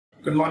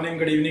Good morning,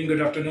 good evening, good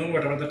afternoon,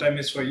 whatever the time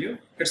is for you.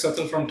 It's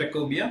Atul from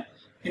Techobia.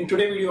 In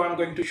today's video, I'm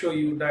going to show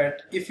you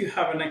that if you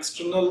have an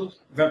external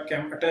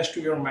webcam attached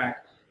to your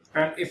Mac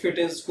and if it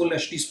is full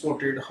HD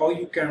supported, how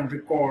you can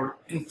record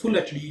in full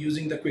HD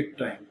using the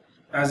Quicktime.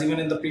 As even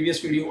in the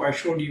previous video, I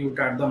showed you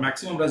that the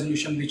maximum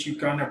resolution which you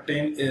can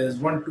obtain is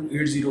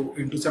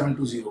 1280 into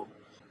 720.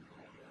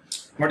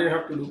 What you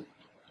have to do?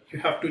 You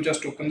have to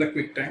just open the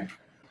Quicktime.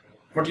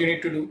 What you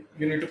need to do?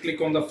 You need to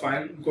click on the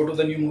file, go to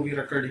the new movie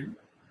recording.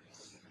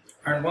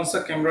 And once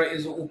the camera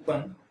is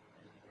open,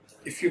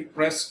 if you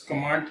press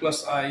Command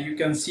plus I, you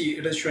can see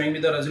it is showing me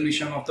the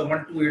resolution of the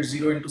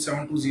 1280 into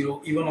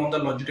 720 even on the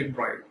Logitech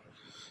Brio.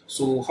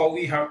 So how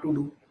we have to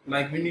do,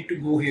 like we need to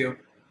go here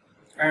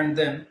and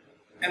then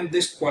in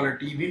this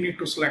quality we need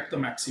to select the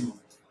maximum.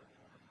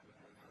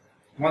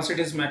 Once it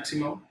is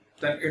maximum,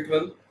 then it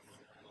will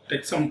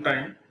take some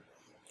time,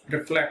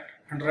 reflect,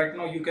 and right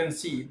now you can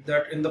see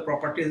that in the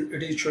properties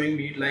it is showing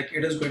me like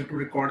it is going to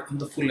record in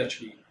the full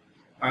HD.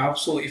 I hope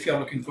so. If you are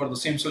looking for the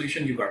same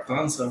solution, you got the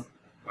answer.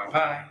 Bye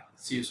bye.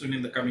 See you soon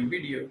in the coming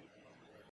video.